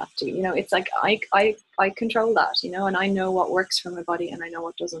me I have to. It's like I control that, and I know what works for my body and I know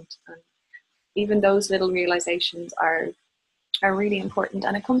what doesn't. And even those little realizations are really important.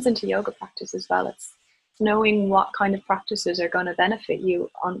 And it comes into yoga practice as well. It's knowing what kind of practices are going to benefit you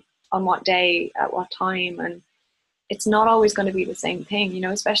on what day, at what time. And it's not always going to be the same thing,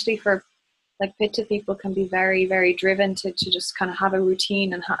 especially for like Pitta people can be very, very driven to just kind of have a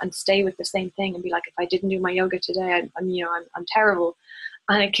routine and stay with the same thing and be like, if I didn't do my yoga today, I'm terrible.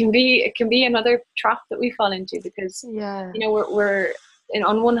 And it can be another trap that we fall into because, we're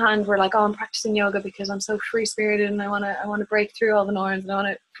on one hand, we're like, oh, I'm practicing yoga because I'm so free spirited and I want to break through all the norms and I want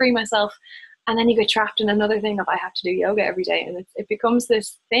to free myself. And then you get trapped in another thing of I have to do yoga every day. And it becomes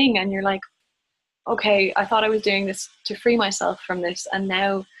this thing and you're like, okay, I thought I was doing this to free myself from this. And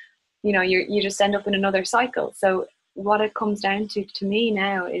now, you just end up in another cycle. So what it comes down to me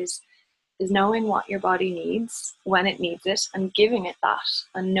now is knowing what your body needs, when it needs it, and giving it that,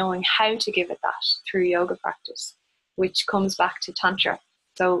 and knowing how to give it that through yoga practice, which comes back to Tantra.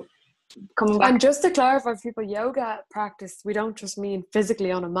 So coming back. And just to clarify for people, yoga practice, we don't just mean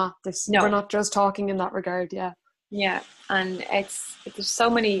physically on a mat. We're not just talking in that regard, Yeah, and there's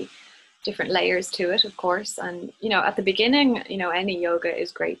so many different layers to it, of course. And at the beginning, any yoga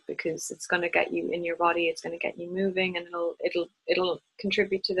is great because it's going to get you in your body, it's going to get you moving, and it'll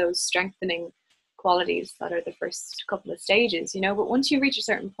contribute to those strengthening qualities that are the first couple of stages, but once you reach a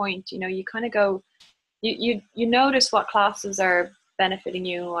certain point, you kind of go, you notice what classes are benefiting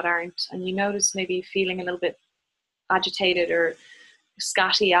you and what aren't, and you notice maybe feeling a little bit agitated or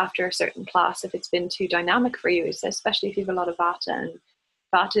scatty after a certain class if it's been too dynamic for you, especially if you have a lot of vata, and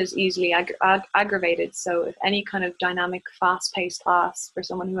vata is easily aggravated. So if any kind of dynamic, fast-paced class for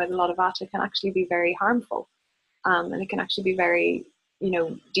someone who has a lot of vata can actually be very harmful, and it can actually be very,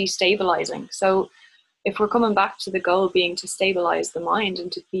 destabilizing. So if we're coming back to the goal being to stabilize the mind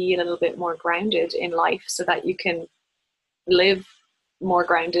and to be a little bit more grounded in life so that you can live more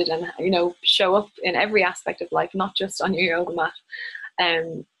grounded and, show up in every aspect of life, not just on your yoga mat,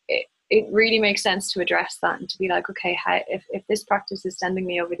 it really makes sense to address that and to be like, okay, if this practice is sending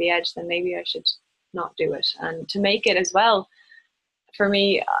me over the edge, then maybe I should not do it. And to make it as well, for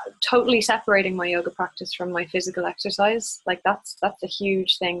me, totally separating my yoga practice from my physical exercise, like that's a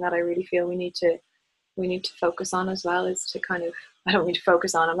huge thing that I really feel we need to focus on as well, is to kind of, I don't mean to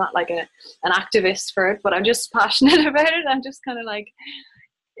focus on, I'm not like an activist for it, but I'm just passionate about it. I'm just kind of like,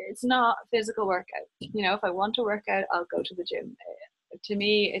 it's not physical workout. If I want to work out, I'll go to the gym. To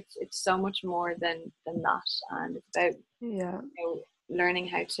me, it's so much more than that, and it's about learning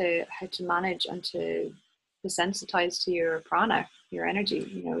how to manage and to sensitize to your prana, your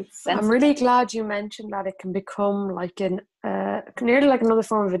energy. I'm really glad you mentioned that it can become like nearly like another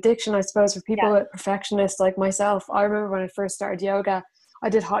form of addiction, I suppose, for people with perfectionists like myself. I remember when I first started yoga, I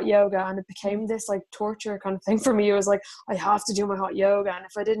did hot yoga and it became this like torture kind of thing for me. It was like, I have to do my hot yoga, and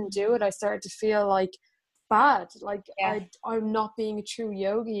if I didn't do it, I started to feel like bad, like I'm not being a true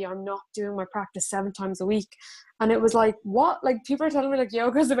yogi, I'm not doing my practice 7 times a week. And it was like, what, like people are telling me like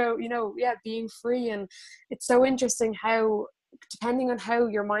yoga is about being free. And it's so interesting how, depending on how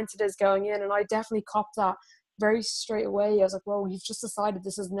your mindset is going in, and I definitely copped that very straight away, I was like, whoa, you've just decided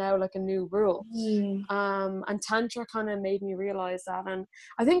this is now like a new rule. And Tantra kind of made me realize that. And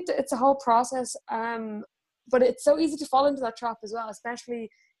I think that it's a whole process. But it's so easy to fall into that trap as well, especially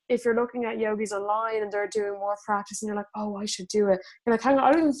if you're looking at yogis online and they're doing more practice and you're like, oh, I should do it. You're like, hang on,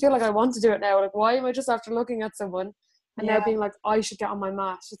 I don't even feel like I want to do it now. Like, why am I just after looking at someone and now being like, I should get on my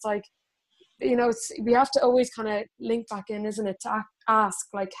mat? It's like, you know, we have to always kind of link back in, isn't it, to ask,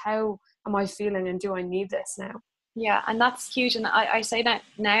 like, how am I feeling and do I need this now? Yeah, and that's huge. And I say that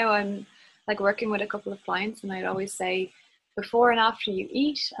now I'm like working with a couple of clients, and I'd always say before and after you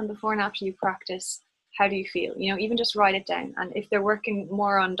eat and before and after you practice, how do you feel? You know, even just write it down. And if they're working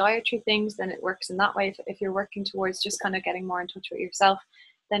more on dietary things, then it works in that way. If you're working towards just kind of getting more in touch with yourself,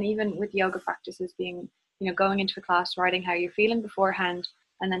 then even with yoga practices being, you know, going into a class, writing how you're feeling beforehand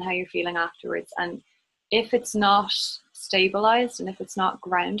and then how you're feeling afterwards. And if it's not stabilized and if it's not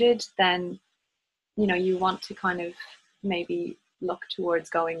grounded, then, you know, you want to kind of maybe look towards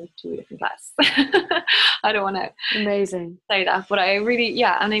going to a different class. I don't want to say that, but I really,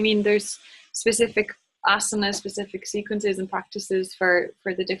 yeah. And I mean, there's specific asana, specific sequences and practices for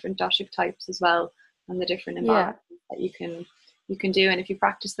the different dashik types as well, and the different environments that you can do. And if you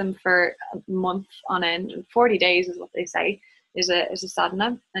practice them for a month on end, 40 days is what they say is a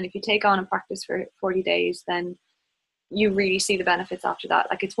sadhana. And if you take on and practice for 40 days, then you really see the benefits after that.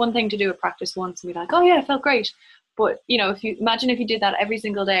 Like, it's one thing to do a practice once and be like, oh yeah, it felt great. But, you know, if you imagine if you did that every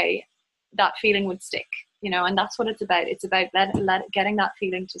single day, that feeling would stick, you know, and that's what it's about. It's about getting that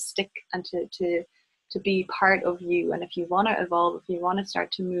feeling to stick and to be part of you. And if you want to evolve, if you want to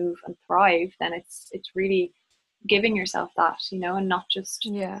start to move and thrive, then it's really giving yourself that, you know, and not just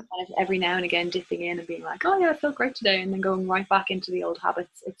kind of every now and again dipping in and being like, oh yeah, I felt great today, and then going right back into the old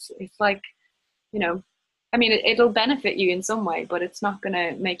habits. It's like, you know, I mean, it'll benefit you in some way, but it's not going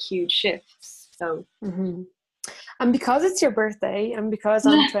to make huge shifts. So And because it's your birthday and because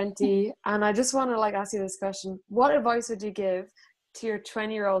I'm 20, and I just want to like ask you this question, what advice would you give to your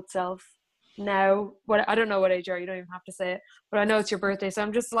 20-year-old self now? What, I don't know what age you are, you don't even have to say it, but I know it's your birthday, so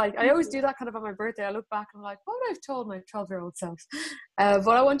I'm just like, I always do that kind of on my birthday. I look back and I'm like, what would I have told my 12-year-old self? But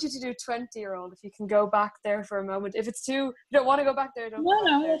I want you to do 20-year-old, if you can go back there for a moment. If it's too, you don't want to go back there, don't.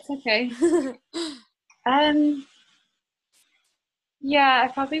 No, that's okay. Yeah,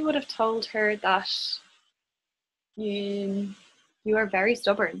 I probably would have told her that you are very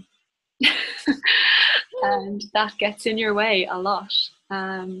stubborn and that gets in your way a lot,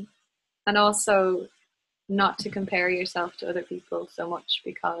 and also not to compare yourself to other people so much,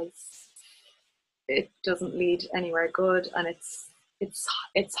 because it doesn't lead anywhere good, and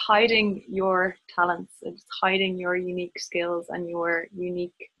it's hiding your talents, it's hiding your unique skills and your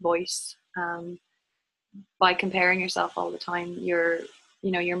unique voice. By comparing yourself all the time, you're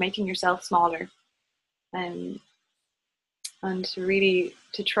making yourself smaller, and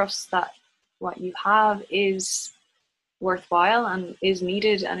to trust that what you have is worthwhile and is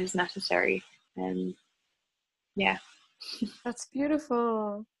needed and is necessary. And that's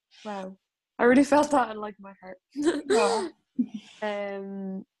beautiful. Wow, I really felt that in like my heart.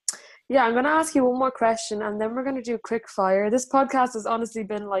 Yeah, I'm going to ask you one more question and then we're going to do quick fire. This podcast has honestly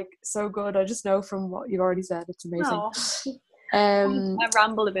been like so good. I just know from what you've already said. It's amazing. I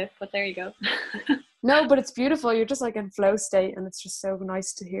ramble a bit, but there you go. No, but it's beautiful. You're just like in flow state and it's just so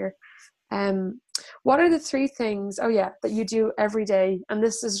nice to hear. What are the 3 things, that you do every day? And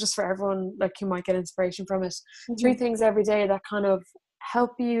this is just for everyone, like you might get inspiration from it. 3 things every day that kind of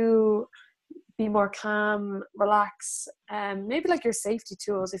help you be more calm, relax, maybe like your safety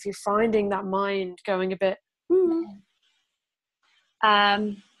tools if you're finding that mind going a bit.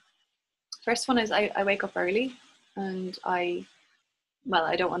 First one is I wake up early, and I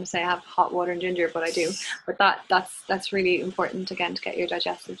don't want to say I have hot water and ginger, but I do. But that's really important, again, to get your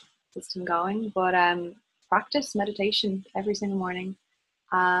digestive system going. But practice meditation every single morning,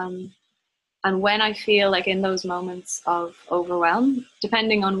 and when I feel like in those moments of overwhelm,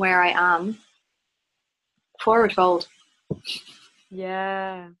 depending on where I am, forward fold.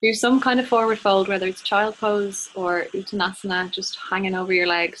 Do some kind of forward fold, whether it's child pose or uttanasana, just hanging over your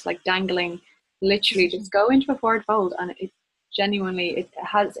legs, like dangling. Literally just go into a forward fold, and it genuinely,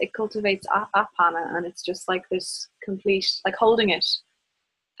 it cultivates apana, and it's just like this complete, like holding it.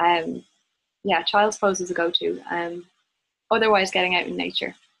 Child's pose is a go-to. Otherwise, getting out in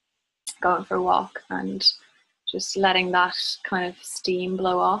nature, going for a walk, and just letting that kind of steam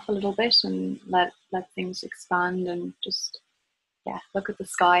blow off a little bit, and let things expand, and just look at the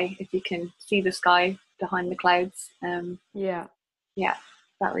sky if you can see the sky behind the clouds. That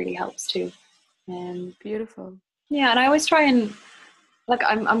really helps too. Beautiful. And I always try and like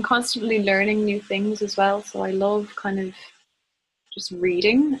I'm constantly learning new things as well. So I love kind of just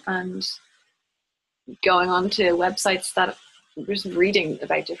reading and going on to websites that just reading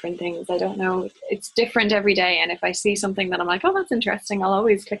about different things. I don't know, it's different every day, and if I see something that I'm like, oh, that's interesting, I'll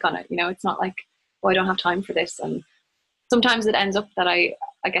always click on it. You know, it's not like, oh, I don't have time for this. And sometimes it ends up that I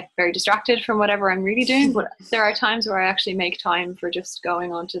get very distracted from whatever I'm really doing, but there are times where I actually make time for just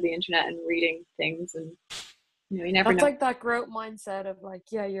going onto the internet and reading things. And you know, you never That's know. like that growth mindset of like,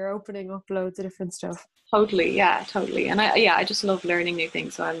 yeah, you're opening up loads of different stuff. Totally, yeah, totally. And I just love learning new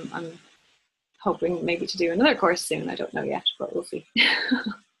things. So I'm hoping maybe to do another course soon. I don't know yet, but we'll see.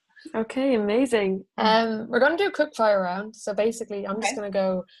 Okay, amazing. We're going to do a quick fire round. So basically, I'm just Okay. going to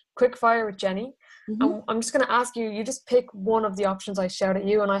go quick fire with Jenny. Mm-hmm. I'm just going to ask you, you just pick one of the options I shout at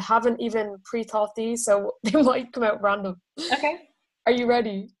you, and I haven't even pre-thought these, so they might come out random. Okay. Are you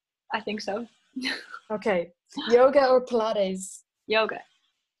ready? I think so. Okay. Yoga or Pilates? Yoga.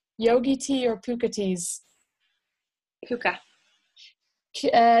 Yogi tea or puka teas? Puka.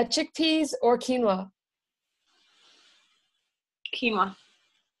 Chickpeas or quinoa? Quinoa.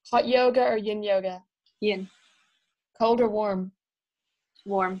 Hot yoga or yin yoga? Yin. Cold or warm?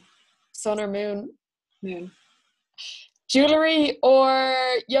 Warm. Sun or moon? Moon. Jewelry or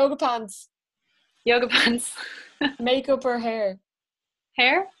yoga pants? Yoga pants. Makeup or hair?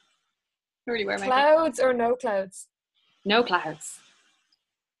 Hair. I really wear makeup. Clouds or no clouds? No clouds.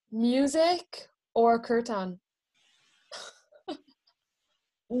 Music or kirtan?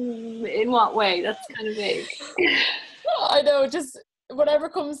 In what way? That's kind of vague. I know, just whatever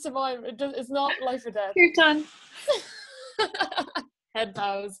comes to mind. It's not life or death. You're done. Head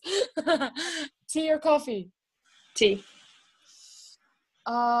bows. Tea or coffee? Tea.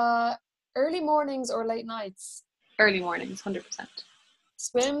 Early mornings or late nights? Early mornings, 100%.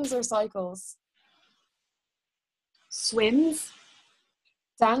 Swims or cycles? Swims.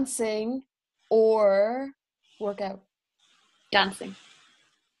 Dancing or workout? Dancing.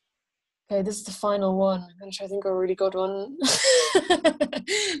 Okay, this is the final one. I'm going to try to think of a really good one.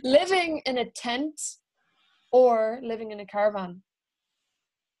 Living in a tent or living in a caravan?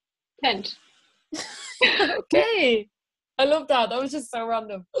 Tent. Okay. I love that. That was just so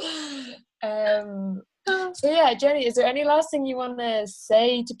random. So yeah, Jenny, is there any last thing you want to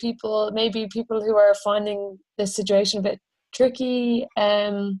say to people, maybe people who are finding this situation a bit tricky?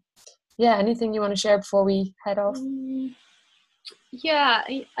 Yeah, anything you want to share before we head off? Yeah,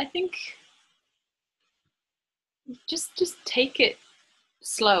 I think just take it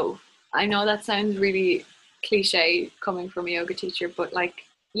slow. I know that sounds really cliche coming from a yoga teacher, but like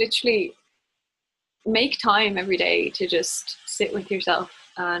literally make time every day to just sit with yourself,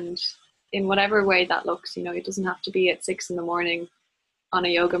 and in whatever way that looks, you know, it doesn't have to be at 6 a.m. on a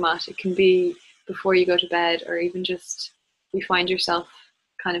yoga mat. It can be before you go to bed, or even just you find yourself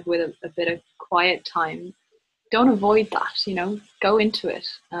kind of with a bit of quiet time. Don't avoid that, you know, go into it.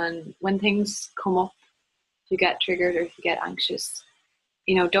 And when things come up, if you get triggered or if you get anxious,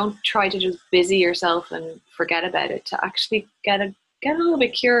 you know, don't try to just busy yourself and forget about it. To actually get a little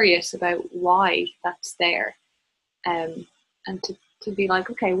bit curious about why that's there, and to be like,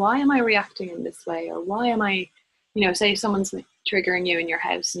 okay, why am I reacting in this way? Or why am I, you know, say someone's triggering you in your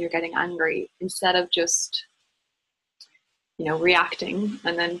house and you're getting angry, instead of just, you know, reacting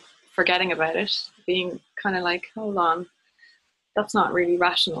and then forgetting about it, being kind of like, hold on, that's not really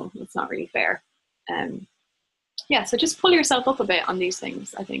rational, it's not really fair. Yeah, so just pull yourself up a bit on these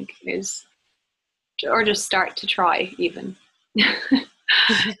things, I think, is, or just start to try even.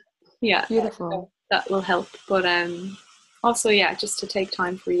 Yeah, Beautiful. that will help. But also, yeah, just to take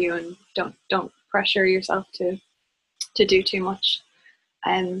time for you, and don't pressure yourself to do too much.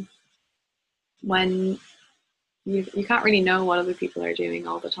 When you can't really know what other people are doing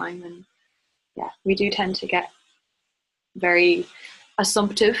all the time, and yeah, we do tend to get very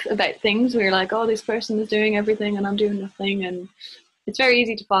assumptive about things. We're like, oh, this person is doing everything and I'm doing nothing, and it's very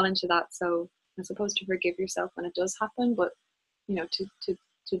easy to fall into that. So I suppose to forgive yourself when it does happen, but you know, to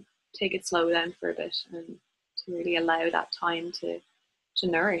take it slow then for a bit, and to really allow that time to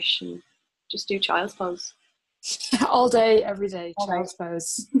nourish, and just do child's pose all day, every day. all Child's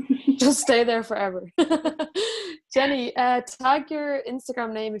pose. Just stay there forever. Jenny, tag your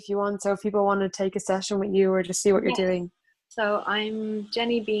Instagram name if you want, so if people want to take a session with you or just see what you're doing. So I'm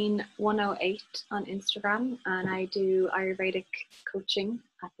Jenny Bean 108 on Instagram, and I do Ayurvedic coaching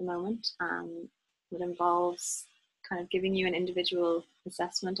at the moment. It involves kind of giving you an individual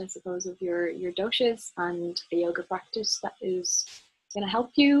assessment, I suppose, of your doshas, and a yoga practice that is going to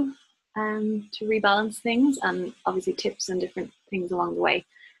help you to rebalance things, and obviously tips and different things along the way.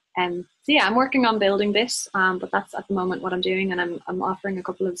 So yeah, I'm working on building this, but that's at the moment what I'm doing, and I'm offering a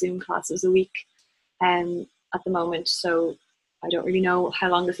couple of Zoom classes a week at the moment. So I don't really know how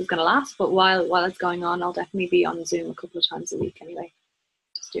long this is going to last, but while it's going on, I'll definitely be on Zoom a couple of times a week anyway.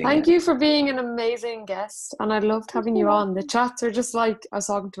 Just doing Thank you for being an amazing guest, and I loved having you on. The chats are just like I was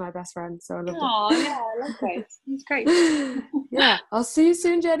talking to my best friend, so I loved it. Oh yeah, likewise. It's great. Yeah, I'll see you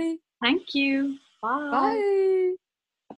soon, Jenny. Thank you. Bye. Bye.